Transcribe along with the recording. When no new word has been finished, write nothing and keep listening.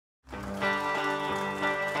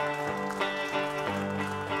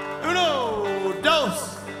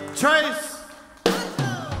trace.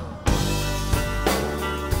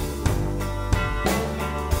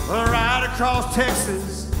 A ride across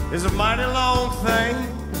Texas is a mighty long thing,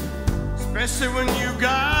 especially when you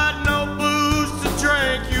got no booze to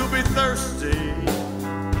drink. You'll be thirsty,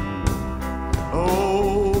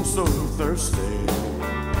 oh, so thirsty.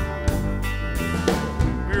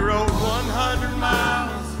 We rode 100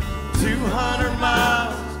 miles, 200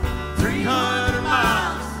 miles, 300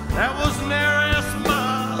 miles. That was the nearest mile.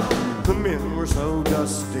 The men were so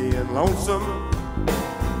dusty and lonesome,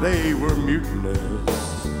 they were mutinous.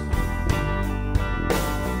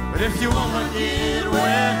 But if you wanna get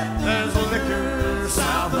wet, there's liquor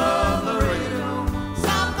south of Laredo.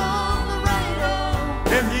 South of Laredo.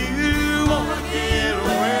 If you wanna get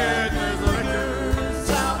wet, there's liquor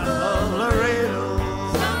south of Laredo.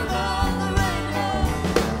 South of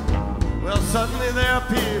Laredo. Well, suddenly there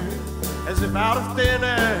appeared, as if out of thin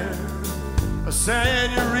air, a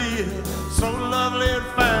senorita so lovely and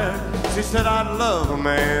fair. She said, I'd love a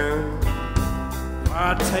man for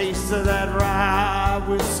a taste of that rye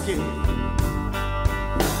whiskey.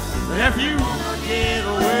 If you wanna get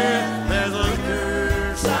wet, there's a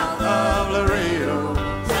liquor south of Laredo.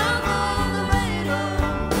 South of Laredo.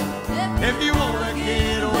 If you wanna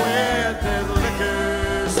get wet, there's a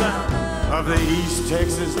liquor south of the East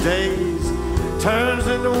Texas days turns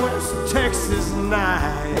into West Texas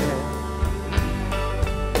night.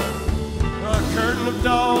 A curtain of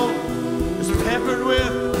dawn is peppered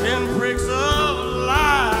with pinpricks of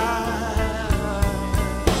light.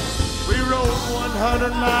 We rode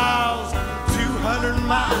 100 miles, 200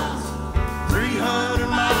 miles, 300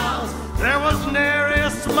 miles. There was nary a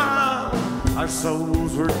smile. Our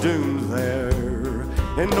souls were doomed there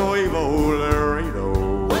in Nuevo Laredo.